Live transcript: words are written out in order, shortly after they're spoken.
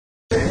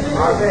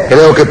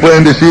Creo que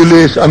pueden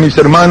decirles a mis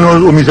hermanos,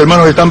 o mis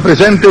hermanos que están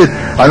presentes,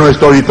 a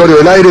nuestro auditorio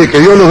del aire, que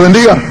Dios los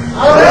bendiga.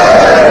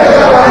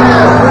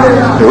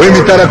 Les voy a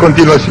invitar a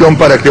continuación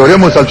para que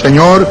oremos al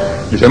Señor.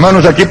 Mis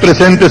hermanos aquí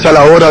presentes a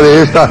la hora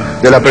de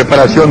la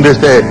preparación de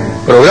este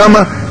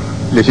programa,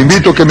 les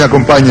invito a que me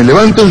acompañen.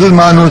 Levanten sus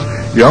manos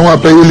y vamos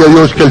a pedirle a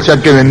Dios que Él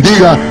sea que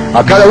bendiga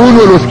a cada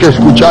uno de los que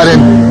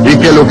escucharen, y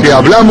que lo que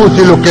hablamos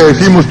y lo que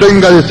decimos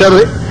tenga de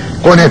ser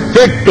con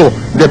efecto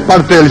de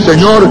parte del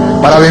Señor,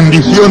 para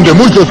bendición de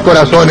muchos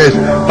corazones.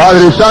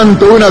 Padre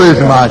Santo, una vez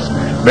más,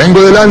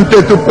 vengo delante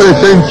de tu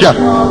presencia,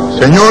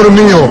 Señor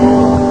mío,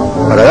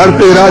 para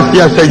darte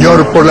gracias,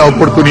 Señor, por la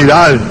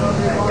oportunidad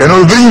que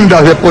nos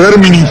brindas de poder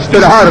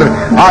ministrar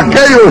a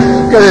aquellos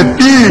que de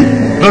ti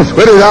nos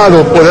fue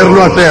dado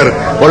poderlo hacer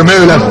por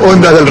medio de las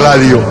ondas del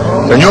radio.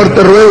 Señor,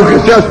 te ruego que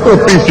seas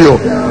propicio,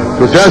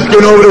 que seas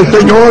quien obre,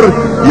 Señor,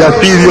 y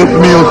así, Dios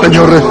mío,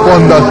 Señor,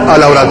 respondas a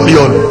la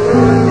oración.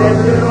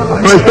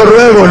 Nuestro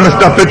ruego,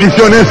 nuestra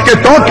petición es que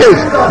toques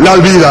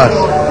las vidas,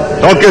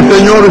 toques,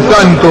 Señor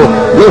Santo,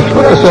 los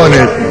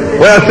corazones.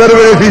 Pueda ser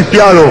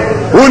beneficiado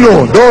 1,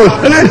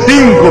 2, 3,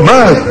 5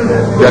 más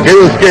de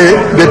aquellos que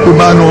de tu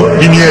mano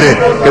viniere,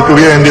 que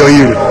tuvieran de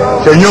oír.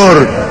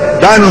 Señor,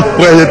 danos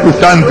pues de tu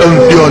santa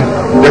unción,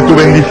 de tu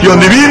bendición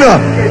divina.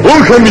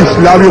 Unge mis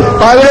labios,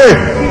 Padre,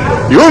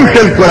 y unge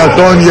el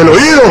corazón y el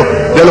oído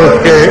de los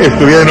que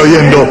estuvieran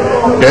oyendo.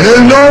 En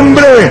el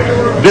nombre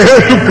de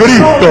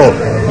Jesucristo,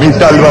 mi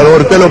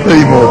Salvador, te lo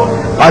pedimos.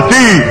 A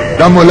ti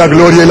damos la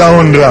gloria y la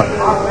honra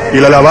y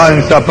la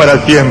alabanza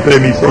para siempre,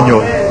 mi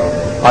Señor.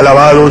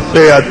 Alabado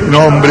sea tu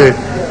nombre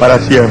para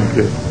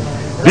siempre.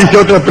 Dice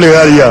otra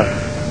plegaria: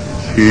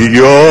 si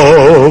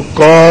yo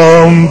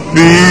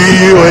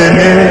confío en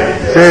el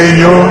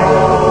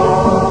Señor,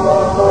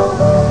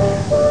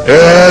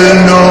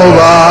 Él no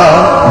va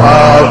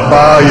a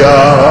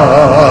fallar.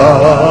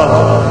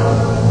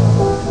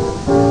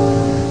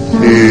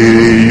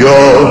 Si yo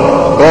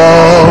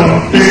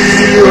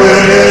confío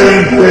en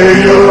el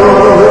Señor,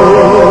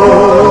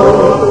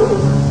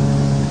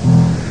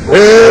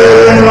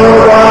 Él no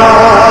va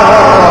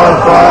a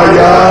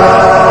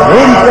fallar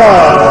nunca.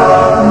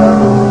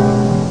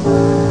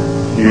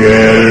 Si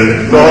el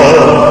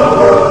sol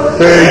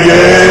se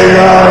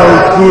llega a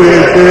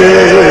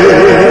oscurecer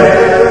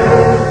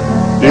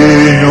y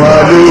no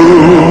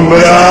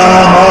alumbra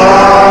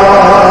más,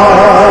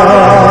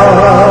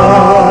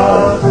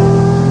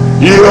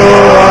 yo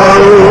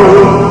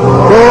aún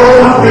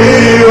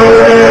confío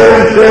en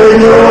el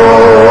Señor.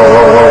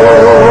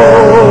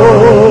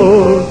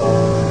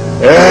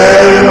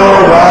 Él no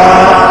va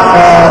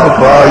a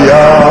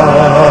fallar.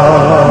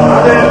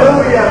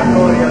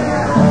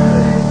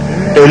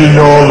 Él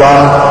no va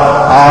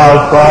a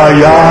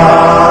fallar.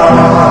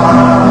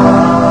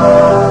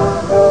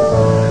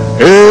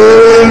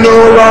 Él no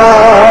va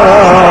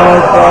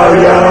a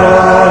fallar.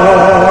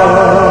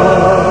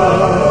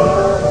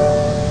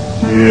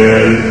 Si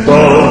el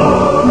sol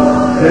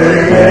se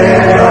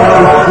queda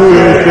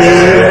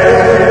oscurecer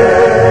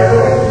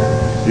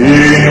y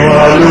no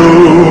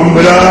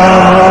alumbra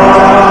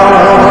más,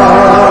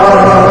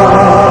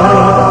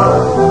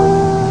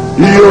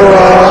 yo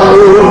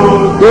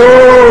aún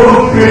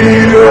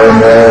confío en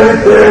el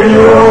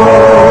Señor.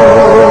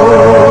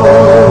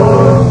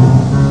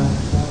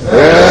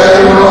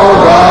 Él no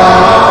va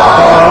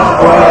a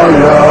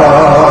fallar.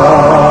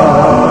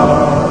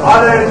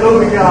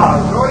 Aleluya,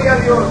 gloria a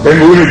Dios.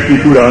 Tengo una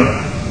escritura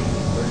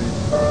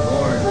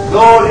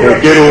que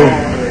quiero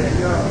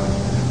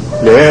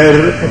leer,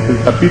 el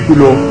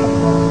capítulo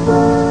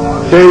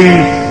 6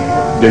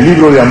 del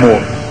libro de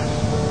Amós.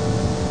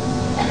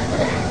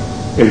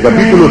 El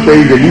capítulo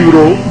 6 del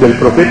libro del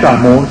profeta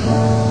Amós.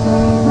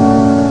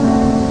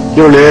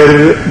 Quiero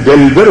leer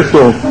del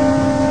verso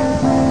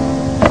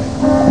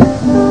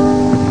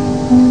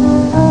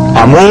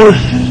Amós,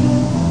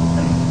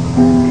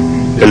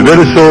 el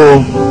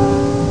verso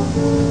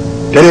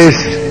 3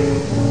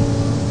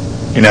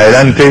 en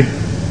adelante,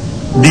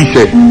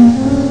 dice: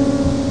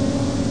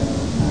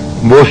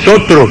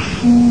 vosotros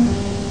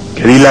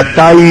que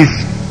dilatáis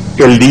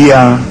el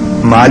día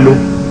malo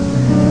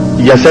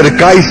y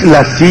acercáis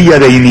la silla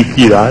de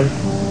iniquidad,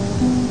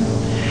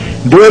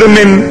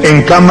 duermen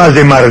en camas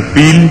de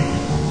marfil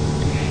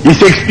y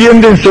se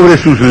extienden sobre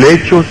sus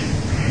lechos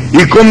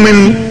y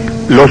comen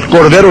los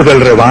corderos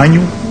del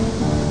rebaño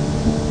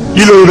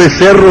y los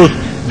becerros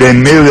de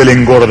en medio del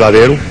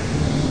engordadero,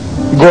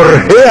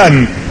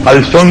 gorjean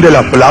al son de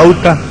la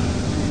flauta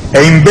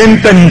e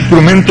inventan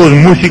instrumentos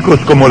músicos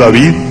como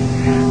David,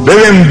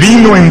 beben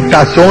vino en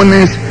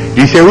tazones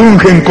y se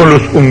ungen con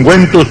los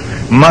ungüentos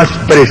más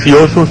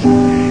preciosos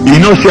y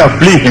no se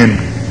afligen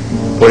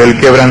por el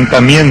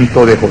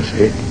quebrantamiento de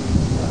José.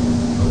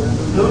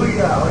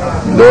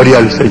 Gloria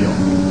al Señor.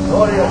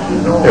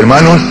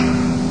 Hermanos,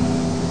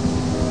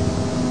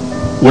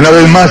 una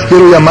vez más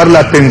quiero llamar la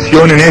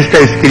atención en esta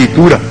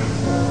escritura.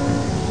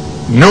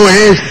 No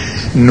es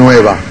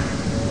nueva.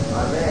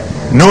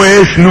 No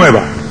es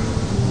nueva.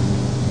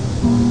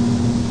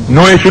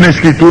 No es una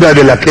escritura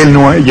de la que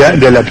no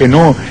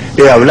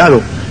he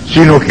hablado,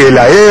 sino que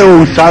la he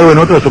usado en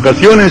otras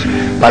ocasiones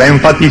para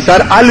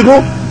enfatizar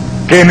algo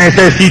que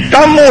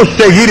necesitamos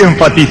seguir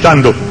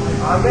enfatizando,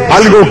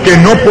 algo que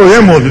no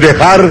podemos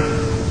dejar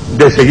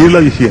de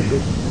seguirla diciendo.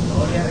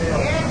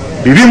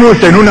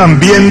 Vivimos en un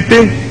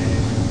ambiente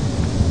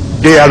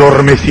de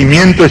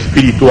adormecimiento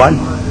espiritual.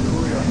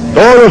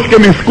 Todos los que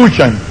me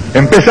escuchan,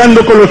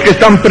 empezando con los que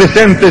están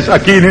presentes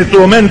aquí en estos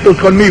momentos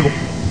conmigo,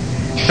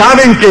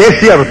 saben que es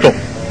cierto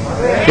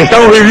que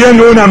estamos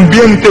viviendo un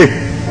ambiente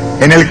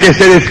en el que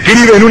se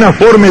describe en una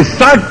forma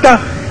exacta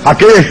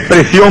aquella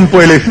expresión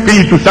por el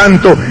Espíritu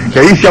Santo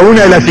que dice a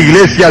una de las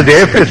iglesias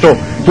de Éfeso: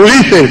 tú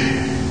dices,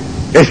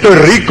 estoy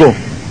rico,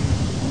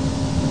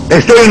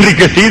 estoy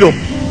enriquecido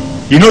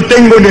y no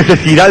tengo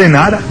necesidad de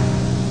nada,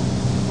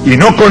 y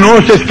no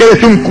conoces que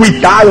eres un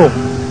cuitado,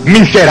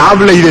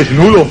 miserable y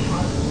desnudo.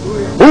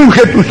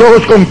 Unge tus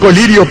ojos con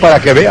colirio para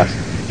que veas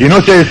y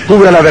no se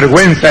descubra la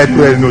vergüenza de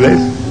tu desnudez.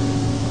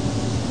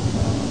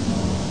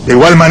 De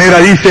igual manera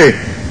dice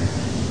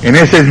en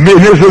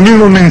esos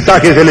mismos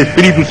mensajes el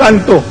Espíritu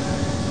Santo: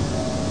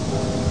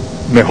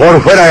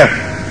 mejor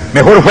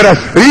fueras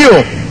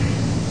frío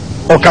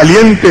o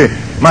caliente,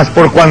 mas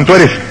por cuanto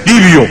eres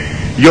tibio,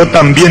 yo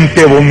también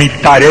te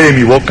vomitaré de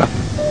mi boca.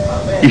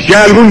 Y si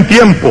hay algún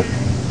tiempo,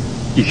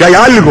 y si hay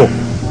algo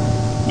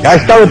que ha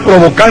estado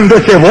provocando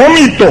ese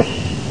vómito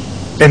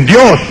en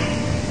Dios,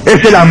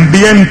 es el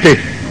ambiente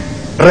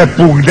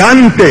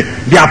repugnante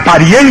de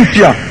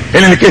apariencia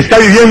en el que está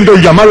viviendo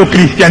el llamado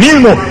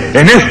cristianismo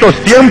en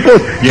estos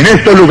tiempos y en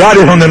estos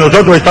lugares donde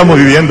nosotros estamos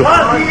viviendo.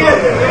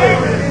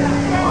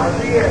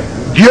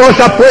 Dios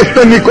ha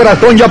puesto en mi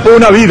corazón ya por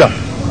una vida.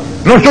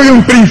 No soy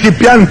un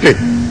principiante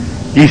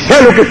y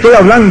sé lo que estoy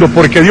hablando,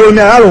 porque Dios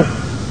me ha dado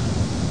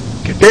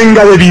que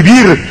tenga de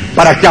vivir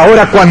para que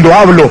ahora cuando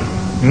hablo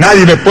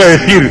nadie me puede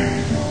decir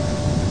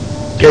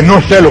que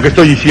no sé lo que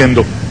estoy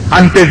diciendo.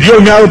 Antes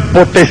Dios me ha dado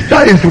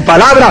potestad en su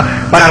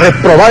palabra para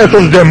reprobar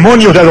esos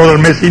demonios del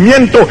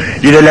adormecimiento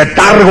y del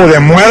letargo de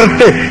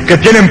muerte que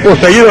tienen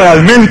poseído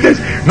las mentes,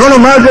 no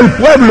nomás del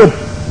pueblo,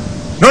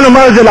 no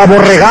nomás de la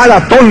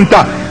borregada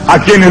tonta a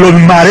quienes los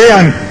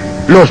marean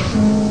los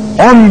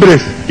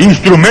hombres,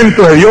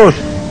 instrumentos de Dios,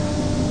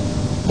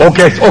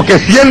 o que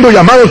siendo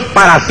llamados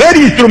para ser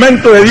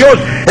instrumentos de Dios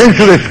en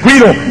su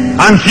descuido,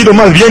 han sido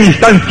más bien y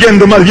están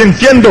siendo más bien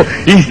siendo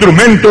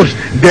instrumentos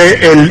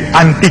del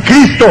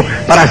anticristo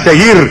para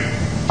seguir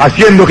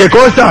haciendo ¿qué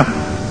cosa?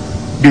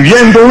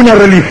 Viviendo una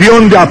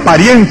religión de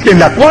apariencia en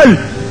la cual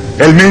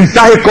el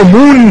mensaje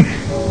común,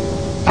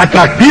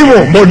 atractivo,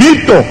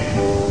 bonito,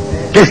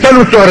 que está a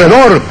nuestro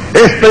alrededor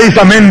es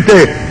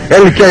precisamente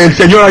el que el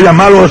Señor ha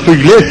llamado a su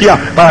iglesia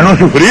para no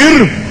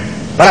sufrir,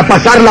 para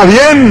pasarla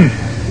bien,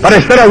 para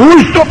estar a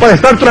gusto, para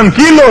estar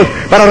tranquilos,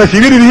 para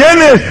recibir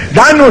bienes.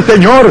 Danos,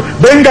 Señor,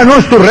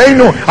 vénganos tu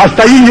reino.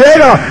 Hasta ahí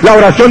llega la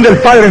oración del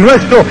Padre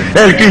Nuestro,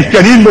 el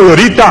cristianismo de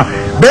ahorita.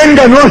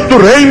 Vénganos tu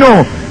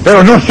reino,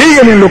 pero no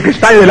siguen en lo que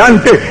está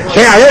adelante.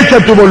 Sea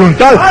hecha tu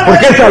voluntad,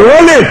 porque esa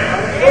duele.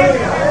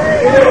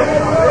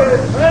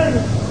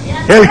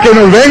 El que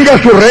nos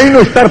venga su reino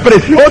estar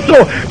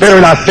precioso, pero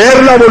el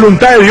hacer la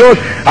voluntad de Dios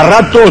a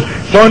ratos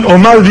son, o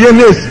más bien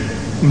es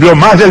lo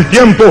más del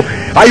tiempo,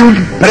 hay un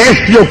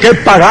precio que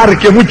pagar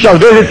que muchas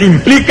veces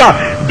implica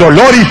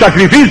dolor y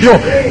sacrificio,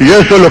 y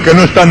eso es lo que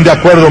no están de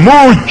acuerdo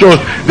muchos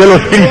de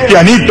los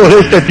cristianitos de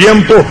este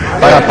tiempo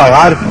para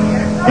pagar.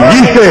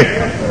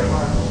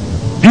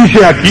 Y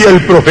dice aquí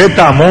el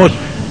profeta Amós,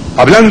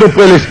 hablando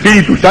por el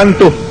Espíritu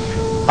Santo,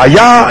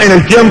 allá en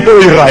el tiempo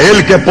de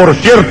Israel, que por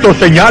cierto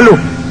señalo,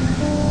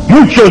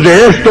 muchos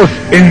de estos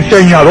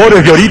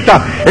enseñadores de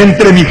ahorita,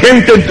 entre mi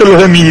gente, entre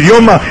los de mi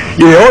idioma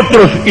y de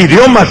otros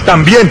idiomas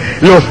también,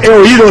 los he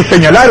oído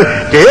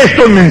señalar que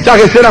estos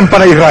mensajes eran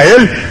para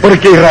Israel,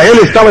 porque Israel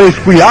estaba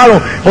descuidado,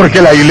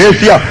 porque la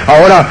iglesia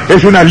ahora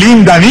es una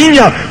linda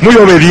niña, muy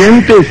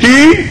obediente.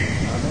 ¿Sí?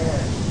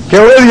 ¿Qué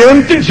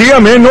obediente? Sí,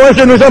 amén. No,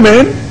 ese no es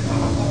amén.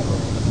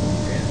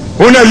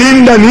 Una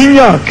linda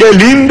niña, qué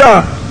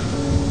linda.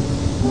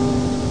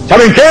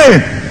 ¿Saben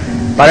qué?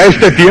 Para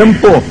este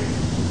tiempo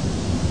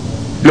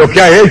lo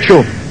que ha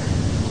hecho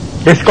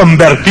es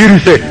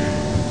convertirse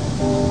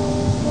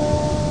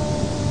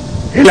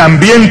el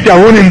ambiente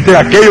aún entre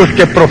aquellos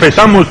que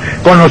profesamos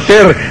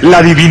conocer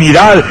la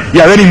divinidad y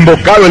haber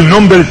invocado el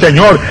nombre del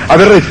Señor,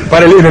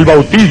 en el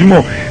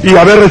bautismo y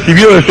haber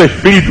recibido de su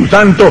Espíritu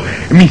Santo,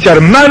 mis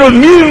hermanos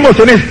mismos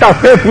en esta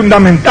fe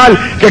fundamental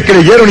que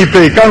creyeron y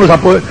predicaron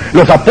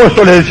los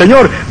apóstoles del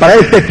Señor, para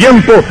este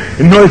tiempo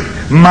no es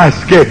más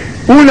que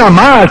una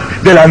más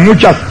de las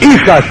muchas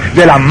hijas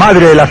de la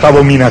madre de las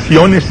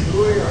abominaciones,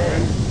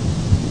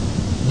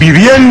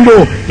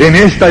 viviendo en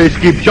esta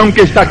descripción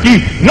que está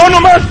aquí, no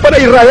nomás para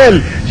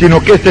Israel,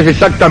 sino que este es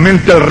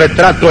exactamente el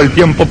retrato del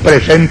tiempo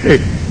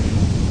presente.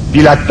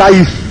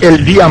 Dilatáis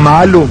el día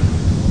malo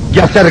y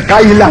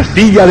acercáis la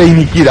silla de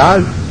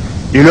iniquidad.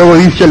 Y luego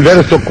dice el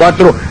verso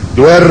 4,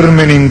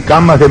 duermen en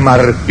camas de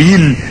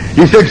marfil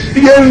y se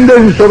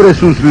extienden sobre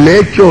sus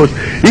lechos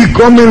y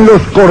comen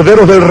los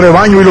corderos del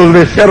rebaño y los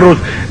becerros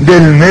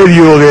del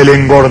medio del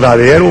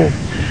engordadero.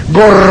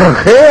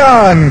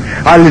 gorjean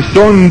al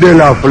son de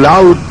la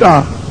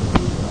flauta.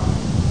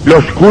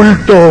 Los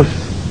cultos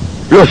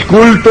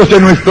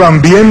en nuestro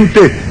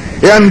ambiente.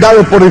 He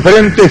andado por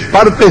diferentes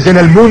partes en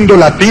el mundo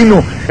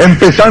latino,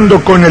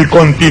 empezando con el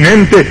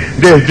continente,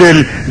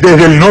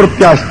 desde el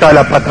norte hasta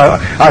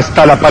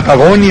la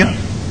Patagonia.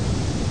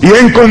 Y he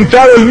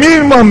encontrado el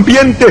mismo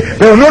ambiente,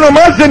 pero no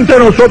nomás entre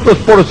nosotros,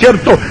 por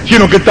cierto,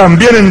 sino que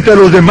también entre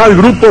los demás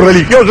grupos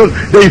religiosos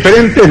de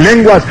diferentes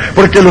lenguas,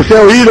 porque los he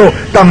oído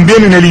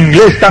también en el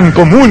inglés tan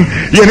común,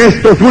 y en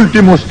estos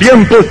últimos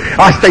tiempos,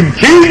 hasta en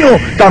chino,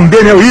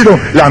 también he oído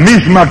la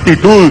misma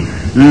actitud.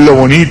 Lo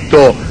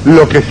bonito,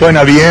 lo que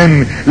suena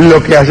bien,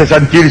 lo que hace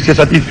sentirse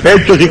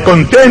satisfechos y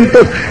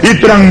contentos y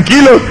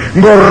tranquilos,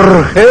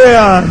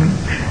 gorjean,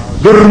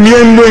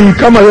 durmiendo en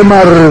cama de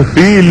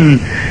marfil,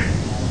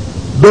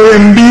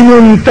 beben vino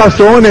en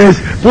tazones,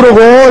 puro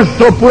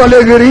gozo, pura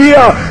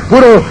alegría,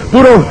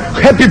 puro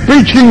happy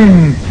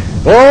preaching,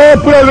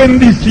 puras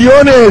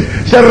bendiciones,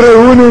 se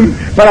reúnen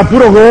para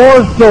puro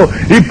gozo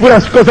y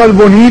puras cosas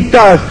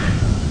bonitas.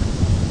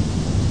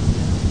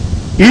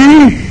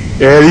 Y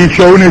he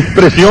dicho una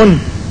expresión,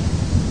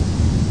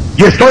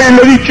 y estoy en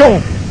lo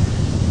dicho.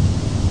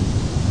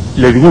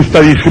 Les gusta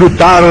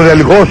disfrutar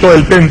del gozo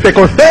del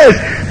Pentecostés,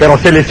 pero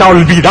se les ha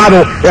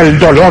olvidado el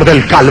dolor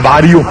del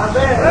Calvario.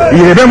 Y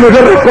debemos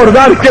de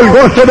recordar que el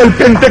gozo del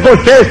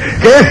Pentecostés,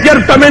 que es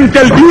ciertamente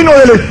el vino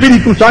del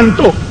Espíritu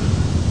Santo,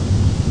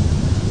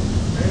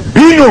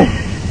 vino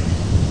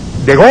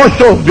de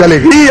gozo, de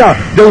alegría,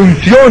 de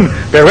unción,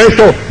 pero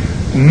eso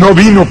no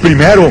vino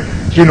primero,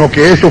 sino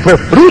que eso fue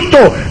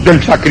fruto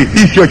del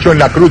sacrificio hecho en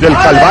la cruz del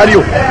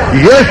Calvario. Y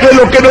eso es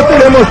lo que no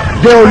tenemos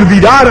de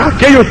olvidar,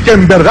 aquellos que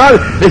en verdad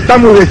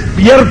estamos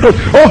despiertos,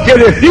 o que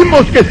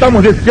decimos que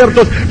estamos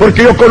despiertos,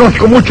 porque yo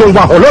conozco muchos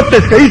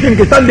guajolotes que dicen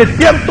que están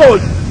despiertos.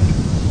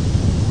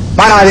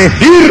 Para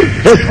decir,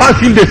 es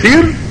fácil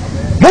decir.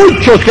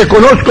 Muchos que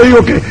conozco,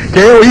 digo que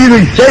he oído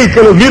y sé y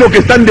que los miro que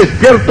están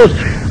despiertos,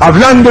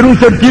 hablando en un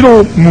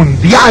sentido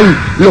mundial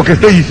lo que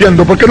estoy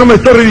diciendo, porque no me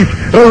estoy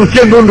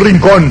reduciendo a un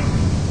rincón.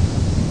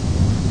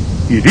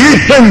 Y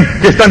dicen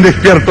que están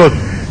despiertos,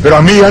 pero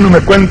a mí ya no me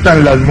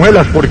cuentan las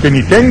muelas porque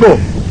ni tengo.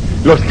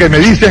 Los que me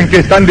dicen que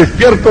están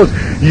despiertos,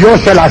 yo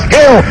se las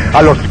quedo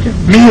a los que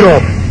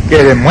miro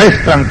que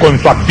demuestran con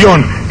su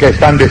acción que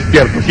están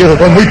despiertos. Y esos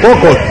son muy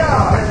pocos.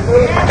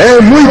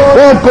 Es muy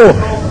poco.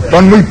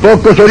 Son muy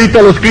pocos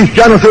ahorita los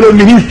cristianos y los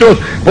ministros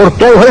por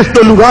todos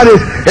estos lugares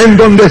en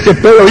donde se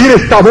puede oír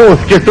esta voz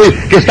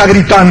que está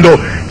gritando.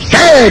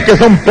 Sé que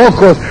son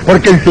pocos,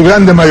 porque en su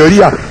grande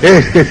mayoría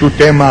este es su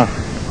tema.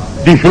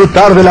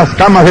 Disfrutar de las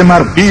camas de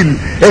marfil,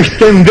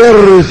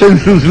 extenderse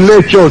en sus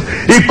lechos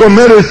y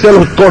comerse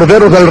los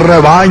corderos del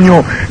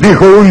rebaño,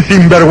 dijo un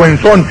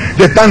sinvergüenzón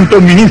de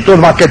tantos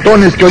ministros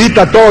baquetones que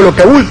ahorita todo lo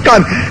que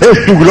buscan es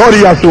su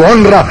gloria, su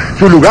honra,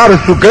 su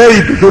lugar, su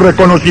crédito, su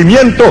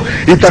reconocimiento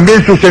y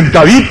también sus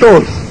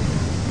centavitos.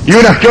 Y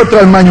unas que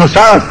otras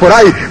mañosadas por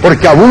ahí,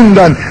 porque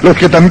abundan los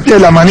que también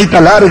tienen la manita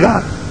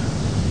larga.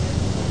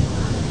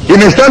 Y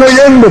me están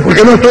oyendo,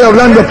 porque no estoy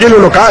hablando aquí en lo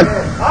local.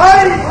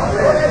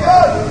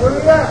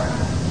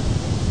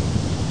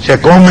 Se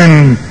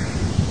comen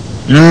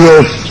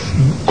los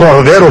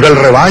corderos del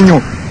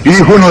rebaño. Y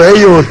dijo uno de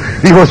ellos,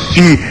 dijo,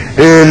 si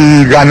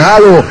el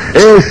ganado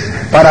es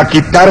para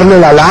quitarle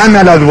la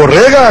lana a las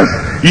borregas,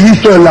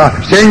 hizo la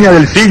seña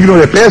del signo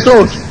de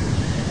pesos.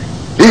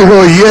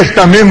 Dijo, y es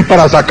también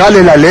para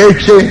sacarle la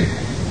leche.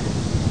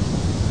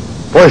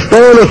 Pues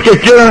todos los que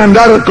quieran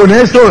andar con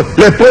eso,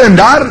 le pueden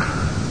dar,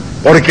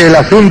 porque el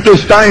asunto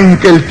está en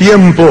que el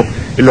tiempo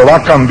lo va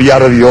a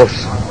cambiar Dios.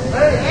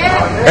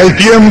 El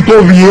tiempo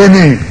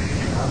viene,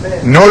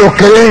 no lo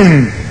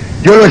creen.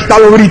 Yo lo he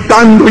estado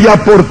gritando ya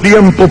por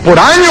tiempo, por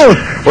años,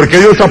 porque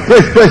Dios ha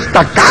puesto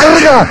esta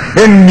carga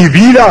en mi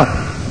vida.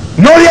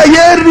 No de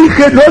ayer,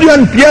 dije, no de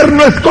antier,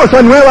 no es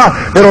cosa nueva,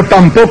 pero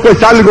tampoco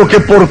es algo que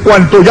por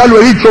cuanto ya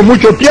lo he dicho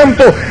mucho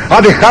tiempo,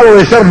 ha dejado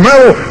de ser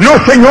nuevo.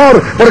 No,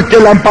 Señor, porque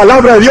la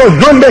palabra de Dios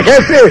no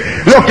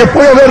envejece. Lo que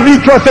puedo haber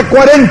dicho hace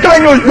 40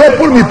 años, yo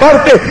por mi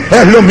parte,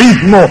 es lo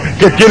mismo,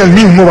 que tiene el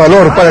mismo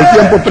valor para el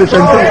tiempo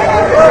presente.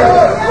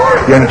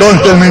 Y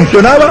entonces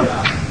mencionaba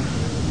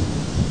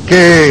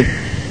que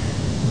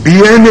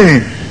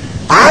viene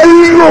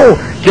algo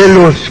que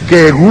los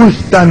que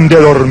gustan de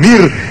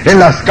dormir en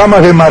las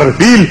camas de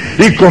marfil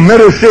y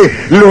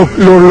comerse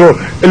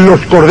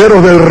los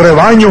corderos del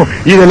rebaño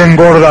y del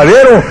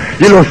engordadero,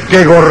 y los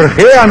que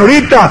gorjean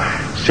ahorita,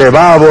 se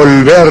va a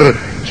volver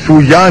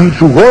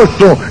su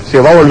gozo se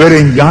va a volver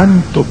en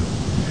llanto.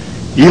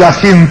 Y la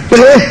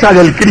simpleza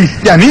del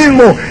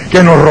cristianismo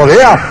que nos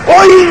rodea,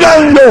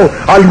 oiganlo,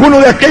 alguno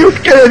de aquellos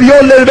que de Dios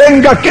les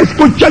venga, que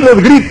escuchan los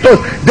gritos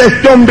de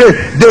este hombre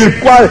del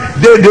cual,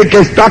 de que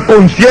está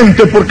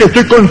consciente, porque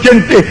estoy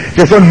consciente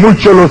que son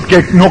muchos los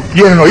que no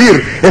quieren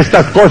oír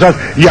estas cosas,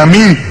 y a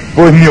mí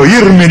pues ni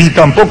oírme, ni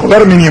tampoco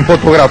verme ni en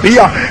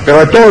fotografía, pero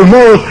de todos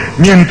modos,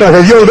 mientras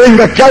de Dios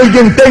venga, que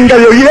alguien tenga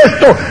de oír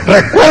esto,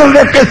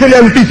 recuerde que se le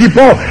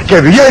anticipó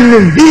que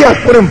vienen días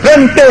por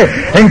enfrente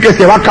en que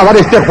se va a acabar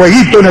este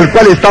jueguito en el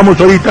cual estamos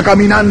ahorita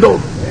caminando.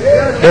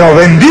 Pero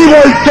bendigo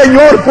al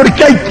Señor,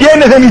 porque hay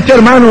quienes de mis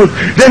hermanos,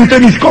 de entre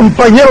mis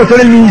compañeros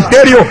en el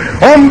ministerio,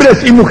 hombres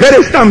y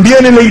mujeres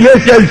también en la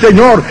iglesia del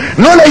Señor,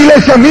 no la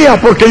iglesia mía,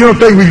 porque yo no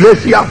tengo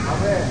iglesia.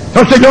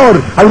 No, señor,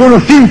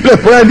 algunos simples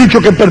pues han dicho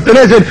que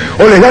pertenecen,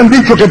 o les han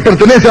dicho que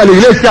pertenecen a la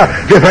iglesia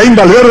de Efraín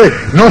Valverde.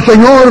 No,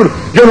 señor,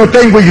 yo no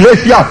tengo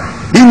iglesia,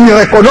 y ni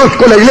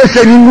reconozco la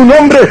iglesia de ningún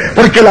hombre,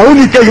 porque la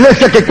única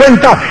iglesia que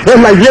cuenta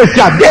es la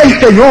iglesia del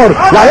Señor,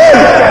 la de Él.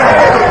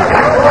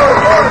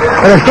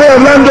 Pero estoy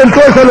hablando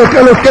entonces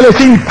a los que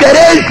les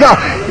interesa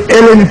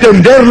el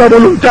entender la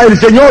voluntad del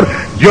Señor.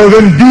 Yo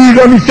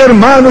bendigo a mis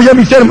hermanos y a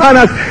mis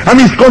hermanas, a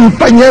mis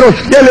compañeros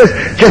fieles,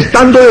 que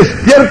estando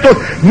despiertos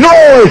no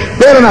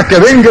esperan a que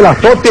venga el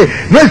azote,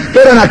 no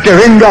esperan a que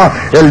venga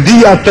el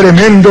día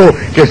tremendo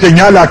que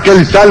señala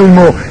aquel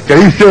salmo que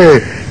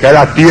dice que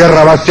la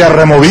tierra va a ser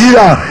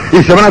removida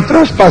y se van a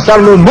traspasar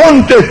los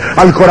montes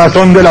al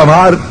corazón de la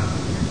mar.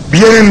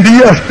 Vienen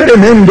días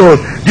tremendos,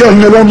 Dios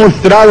me lo ha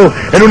mostrado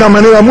en una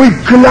manera muy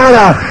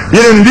clara.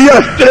 Vienen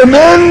días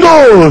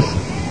tremendos,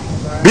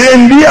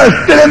 vienen días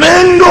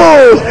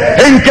tremendos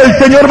en que el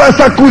Señor va a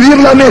sacudir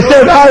la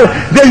necedad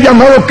del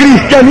llamado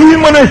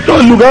cristianismo en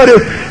estos lugares,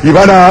 y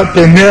van a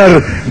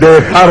tener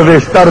de dejar de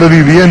estar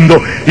viviendo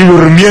y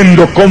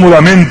durmiendo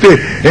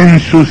cómodamente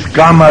en sus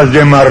camas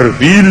de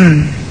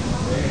marfil.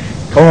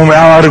 Cómo me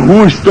va a dar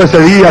gusto ese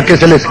día que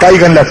se les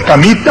caigan las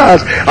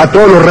camitas a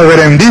todos los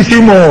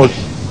reverendísimos,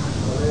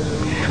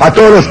 a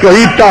todos los que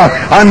ahorita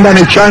andan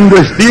echando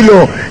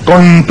estilo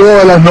con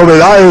todas las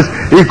novedades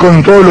y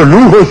con todos los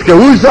lujos que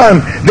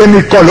usan, de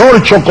mi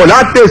color,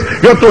 chocolates,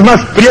 y otros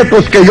más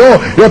prietos que yo,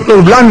 y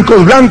otros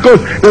blancos,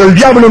 pero el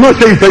diablo no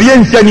se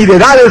diferencia ni de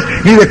edades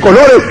ni de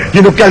colores,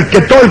 sino que al que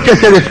todo el que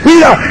se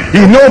descuida y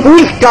no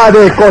busca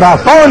de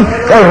corazón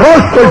el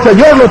rostro, el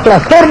Señor lo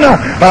trastorna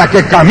para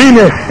que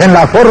camine en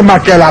la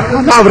forma que la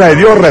palabra de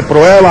Dios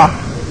reprueba.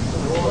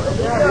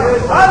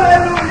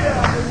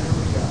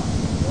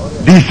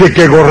 Dice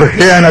que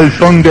gorjean al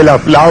son de la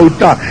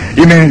flauta,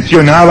 y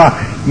mencionaba,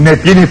 me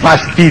tiene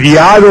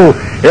fastidiado,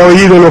 he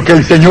oído lo que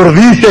el Señor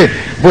dice,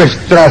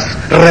 vuestras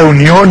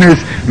reuniones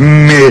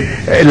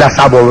las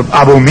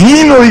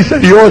abomino, dice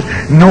Dios,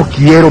 no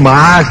quiero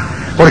más,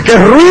 porque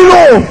es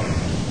ruido,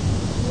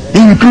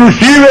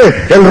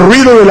 inclusive el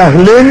ruido de las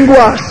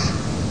lenguas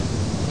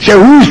se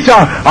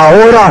usa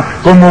ahora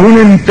como un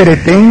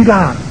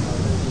entretenga.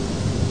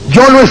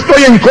 Yo no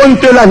estoy en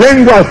contra de las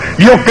lenguas,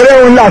 yo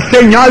creo en la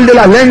señal de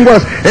las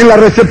lenguas, en la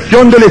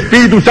recepción del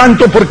Espíritu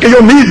Santo, porque yo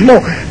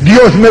mismo,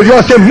 Dios me dio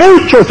hace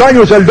muchos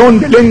años el don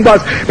de lenguas,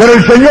 pero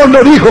el Señor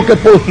no dijo que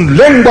por sus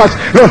lenguas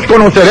los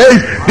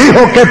conoceréis,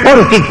 dijo que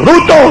por sus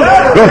frutos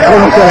los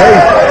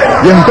conoceréis.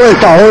 Y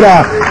entonces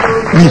ahora,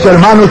 mis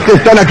hermanos que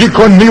están aquí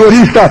conmigo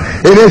ahorita,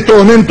 en estos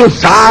momentos,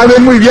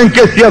 saben muy bien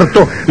que es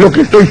cierto lo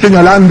que estoy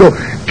señalando,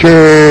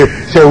 que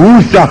se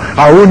usa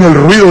aún el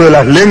ruido de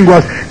las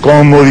lenguas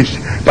como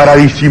para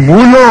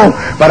disimulo,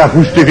 para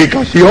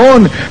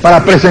justificación,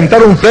 para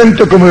presentar un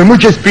frente como de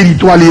mucha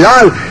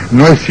espiritualidad.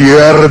 No es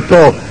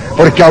cierto,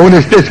 porque aún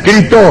está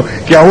escrito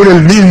que aún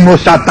el mismo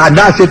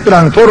Satanás se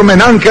transforma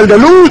en ángel de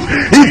luz,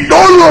 y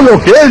todo lo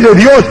que es de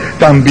Dios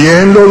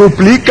también lo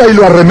duplica y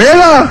lo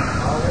arremeda.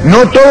 No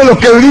todo lo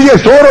que brilla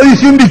es oro,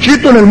 dice un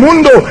dichito en el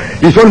mundo,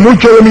 y son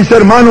muchos de mis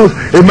hermanos,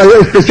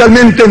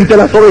 especialmente entre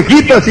las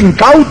ovejitas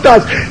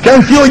incautas, que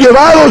han sido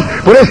llevados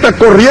por esta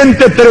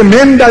corriente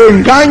tremenda de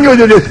engaño y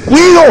de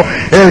descuido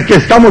en el que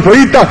estamos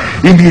ahorita.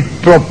 Y mi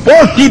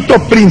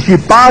propósito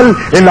principal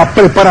en la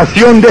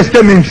preparación de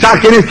este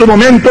mensaje en estos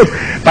momentos,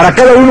 para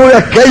cada uno de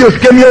aquellos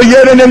que me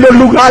oyeren en los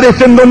lugares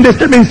en donde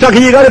este mensaje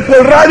llegare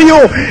por radio,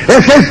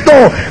 es esto: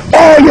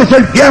 hoy es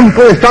el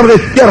tiempo de estar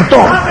despierto,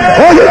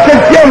 hoy es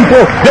el tiempo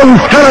de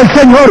buscar al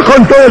Señor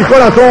con todo el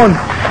corazón,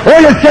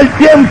 hoy es el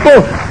tiempo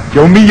de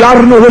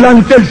humillarnos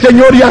delante del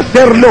Señor y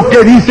hacer lo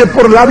que dice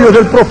por labios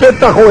del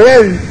profeta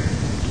Joel.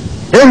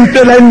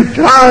 Entre la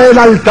entrada del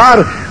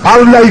altar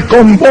habla y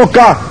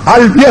convoca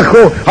al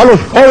viejo, a los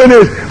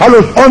jóvenes, a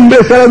los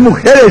hombres, a las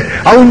mujeres.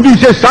 Aún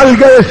dice: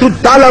 salga de su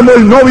tálamo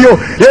el novio,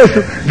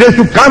 de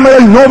su cámara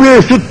el novio,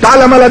 de su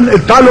tálamo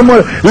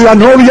la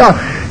novia,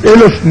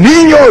 los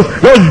niños,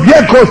 los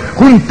viejos,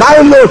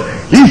 juntadlos.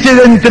 Y si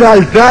de entrada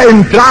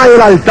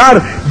del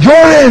altar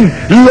lloren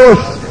los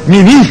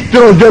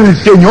ministros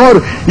del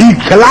Señor y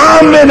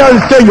clamen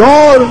al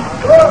Señor.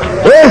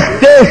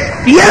 Este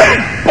es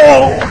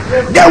tiempo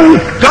de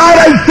buscar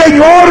al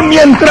Señor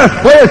mientras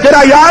puede ser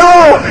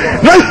hallado,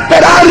 no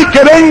esperar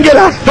que venga el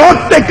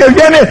azote que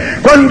viene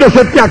cuando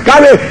se te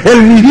acabe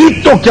el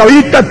nidito que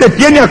ahorita te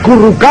tiene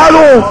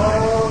acurrucado.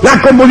 la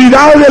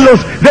comodidad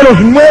de los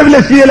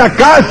muebles y de la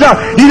casa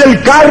y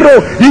del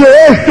carro y de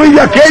esto y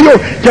de aquello,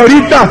 que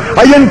ahorita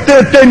hay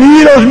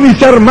entretenidos,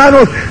 mis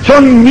hermanos,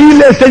 son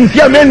miles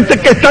sencillamente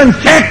que están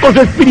secos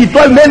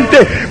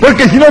espiritualmente,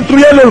 porque si no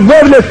tuvieran los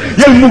muebles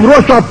y el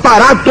mugroso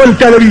aparato, el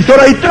televisor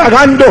ahí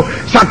tragando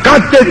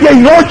zacate día y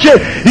noche,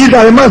 y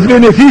los demás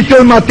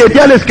beneficios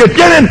materiales que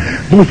tienen,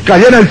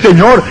 buscarían al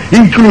Señor,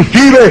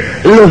 inclusive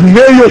los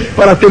medios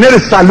para tener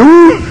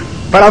salud.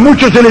 Para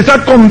muchos se les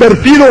ha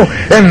convertido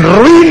en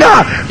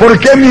ruina,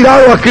 porque he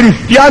mirado a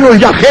cristianos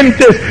y a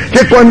gentes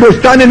que cuando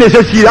están en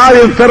necesidad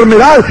de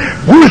enfermedad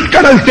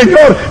buscan al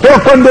Señor,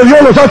 pero cuando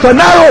Dios los ha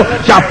sanado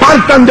se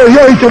apartan de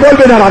Dios y se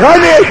vuelven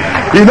haraganes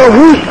y no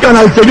buscan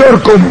al Señor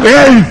como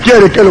Él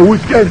quiere que lo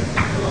busquen.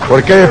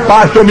 Porque de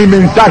paso mi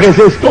mensaje es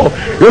esto: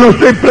 yo no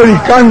estoy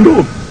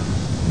predicando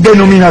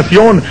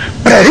denominación,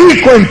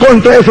 predico en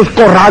contra de esos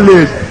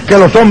corrales que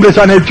los hombres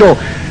han hecho.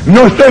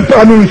 No estoy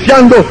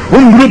anunciando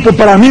un grupo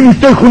para mí, ni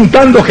estoy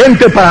juntando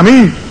gente para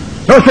mí.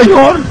 No,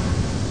 Señor,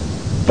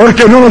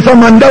 porque no nos ha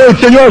mandado el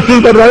Señor a sus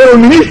verdaderos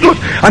ministros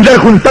andar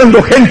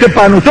juntando gente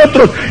para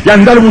nosotros y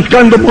andar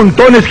buscando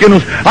montones que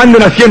nos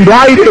anden haciendo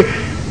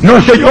aire.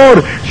 No,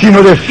 Señor,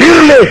 sino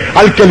decirle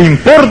al que le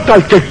importa,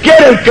 al que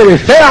quiere, al que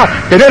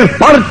desea tener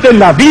parte en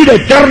la vida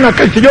eterna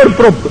que el Señor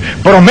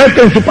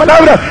promete en su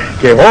palabra,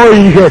 que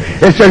hoy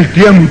es el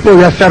tiempo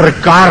de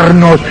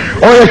acercarnos,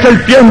 hoy es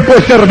el tiempo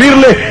de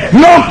servirle,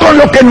 no con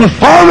lo que nos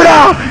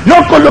sobra,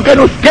 no con lo que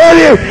nos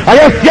quede,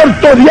 haya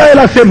cierto día de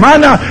la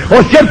semana,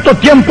 o cierto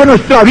tiempo en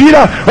nuestra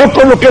vida, o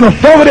con lo que nos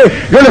sobre.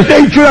 Yo les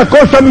he dicho una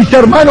cosa, mis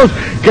hermanos,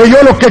 que yo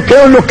lo que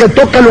creo en lo que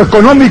toca lo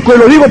económico, y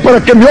lo digo para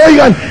que me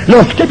oigan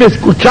los que me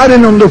escuchan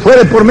en donde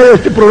fuere por medio de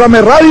este programa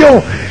de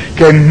radio,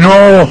 que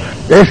no,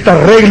 esta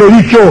regla he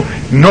dicho,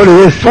 no le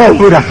des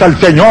sobras al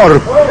Señor,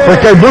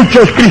 porque hay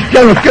muchos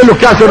cristianos que es lo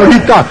que hacen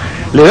ahorita,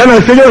 le dan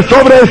al Señor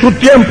sobra de su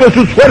tiempo, de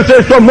sus fuerzas,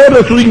 de su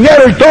amor, de su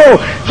dinero y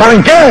todo.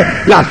 ¿Saben qué?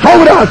 Las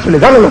sobras se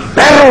les dan a los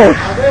perros.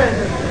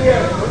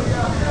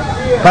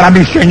 Para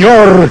mi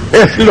Señor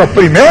es lo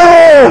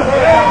primero,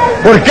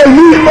 porque Él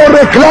mismo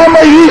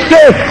reclama y dice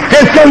que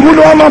si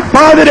alguno ama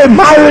padre,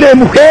 madre,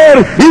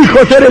 mujer,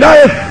 hijos,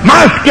 heredades,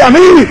 más que a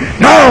mí,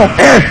 no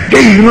es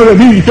digno de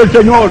mí, dice el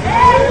Señor.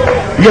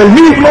 Y el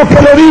mismo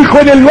que lo dijo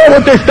en el Nuevo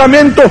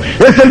Testamento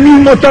es el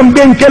mismo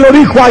también que lo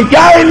dijo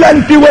allá en la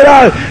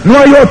antigüedad. No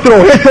hay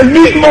otro, es el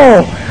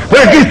mismo.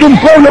 Porque aquí está un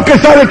pueblo que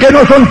sabe que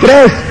no son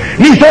tres,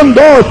 ni son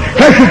dos.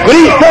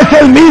 Jesucristo es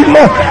el mismo,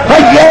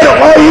 ayer,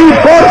 hoy y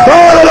por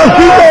todos los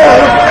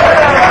siglos.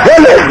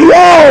 Él es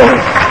Dios.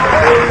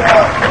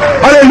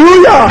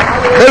 Aleluya,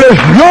 Él es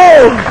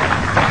Dios.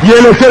 Y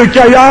Él es el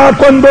que allá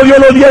cuando dio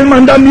los 10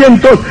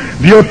 mandamientos,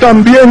 dio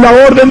también la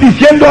orden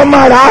diciendo: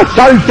 amarás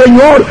al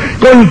Señor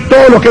con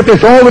todo lo que te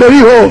sobre,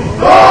 dijo.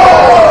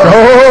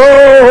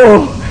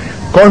 No,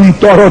 con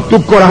todo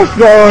tu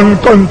corazón,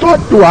 con toda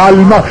tu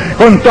alma,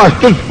 con todas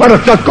tus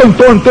fuerzas, con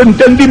todo tu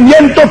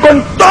entendimiento,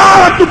 con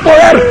todo tu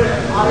poder,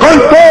 con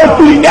todo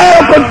tu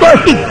dinero, con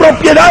todas tus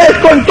propiedades,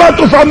 con toda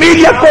tu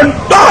familia, con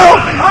todo.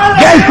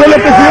 Y eso es lo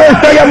que el Señor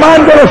está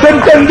llamando a los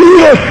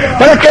entendidos,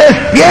 para que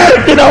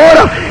despierten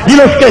ahora, y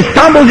los que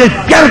estamos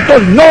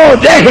despiertos no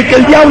deje que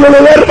el diablo lo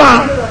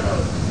duerma.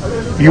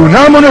 Y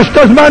unamos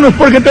nuestras manos,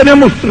 porque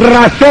tenemos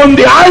razón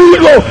de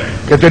algo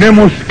que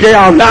tenemos que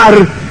hablar,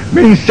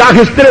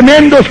 mensajes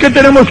tremendos que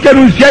tenemos que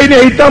anunciar, y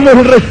necesitamos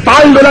el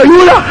respaldo, la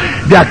ayuda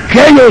de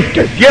aquellos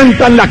que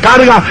sientan la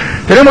carga.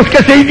 Tenemos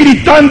que seguir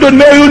gritando en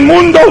medio de un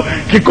mundo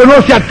que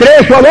conoce a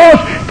 3 o a 2,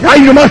 que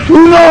hay nomás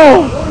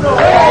uno.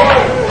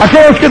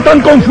 Aquellos que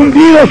están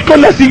confundidos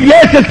con las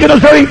iglesias, que no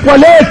saben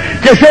cuál es,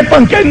 que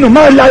sepan que es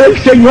nomás la del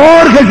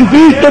Señor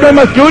Jesucristo, no hay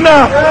más que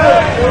una.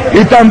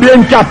 Y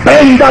también que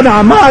aprendan a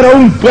amar a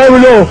un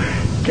pueblo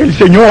que el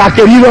Señor ha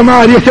querido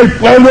amar, y es el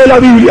pueblo de la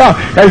Biblia,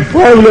 el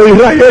pueblo de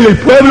Israel, el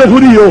pueblo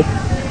judío.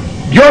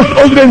 Dios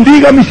os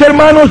bendiga, mis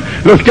hermanos,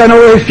 los que han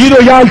obedecido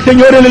ya al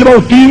Señor en el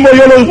bautismo.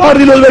 Dios los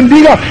guarde y los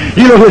bendiga,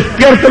 y los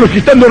despierte los que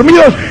están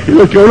dormidos, y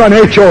los que no lo han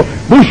hecho,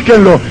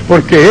 búsquenlo,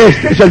 porque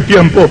este es el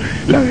tiempo.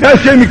 La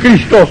gracia de mi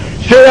Cristo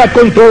sea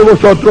con todos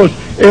vosotros,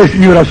 es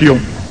mi oración.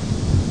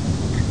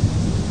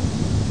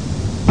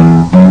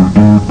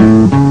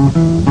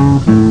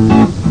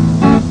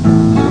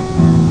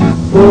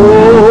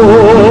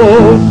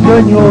 Oh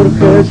Señor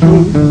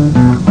Jesús,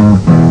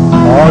 a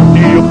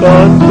ti yo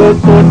canto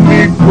con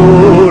mi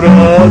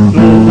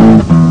corazón,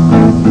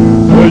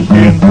 pues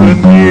siento en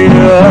mi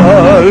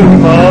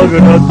alma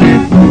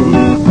gratitud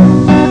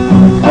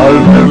al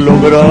ver lo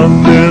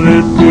grande de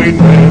tu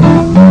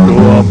inmenso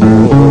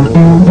amor.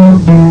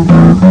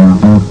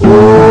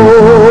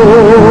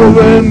 Oh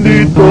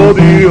bendito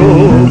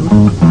Dios,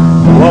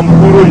 cuán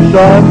puro y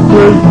santo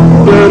es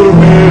ser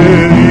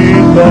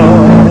medita.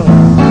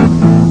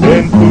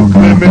 En tu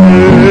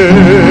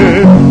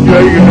clemencia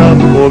y gran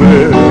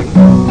poder,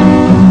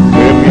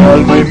 que mi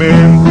alma y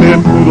mente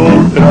pudo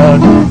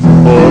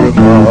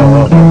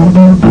transformar.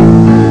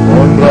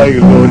 Honra y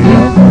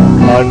gloria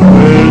a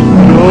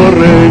nuestro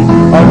Rey,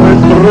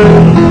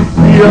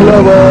 y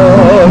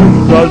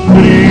alabanzas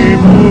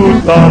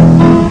tributan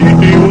y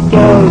tributan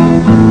tributar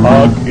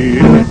aquí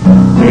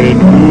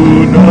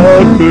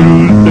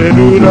en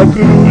una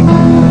cruz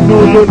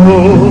nos donó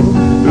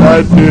la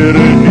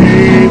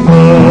eternidad.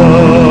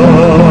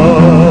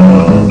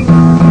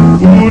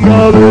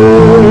 Una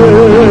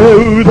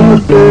deuda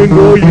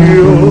tengo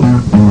yo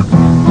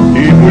y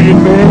muy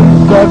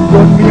inmensa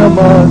con mi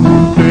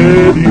amante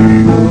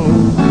Dios,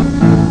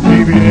 si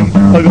bien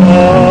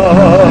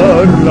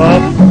pagarla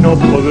no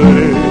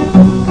podré,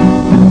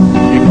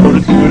 y por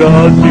su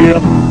gracia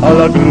a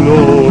la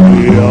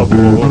gloria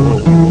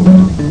voy.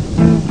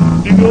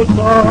 Dios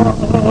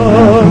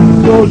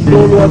santo,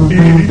 solo a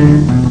ti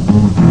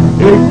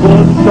he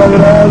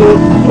consagrado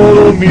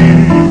todo mi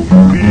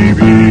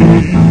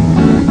vivir,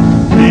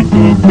 y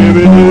tú que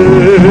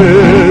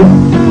ves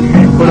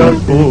mi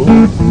corazón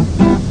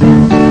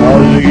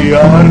al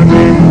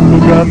guiarme en tu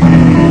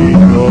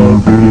camino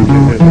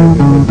fiel.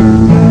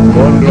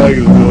 Honra y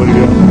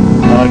gloria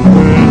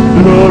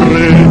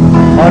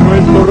a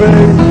nuestro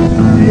Rey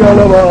y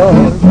alabar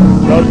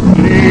las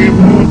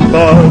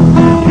tributas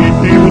y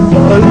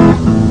tributar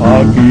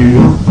aquí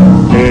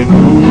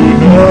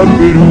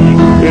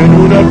en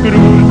una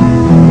cruz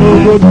nos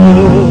donó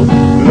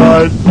la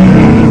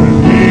eternidad.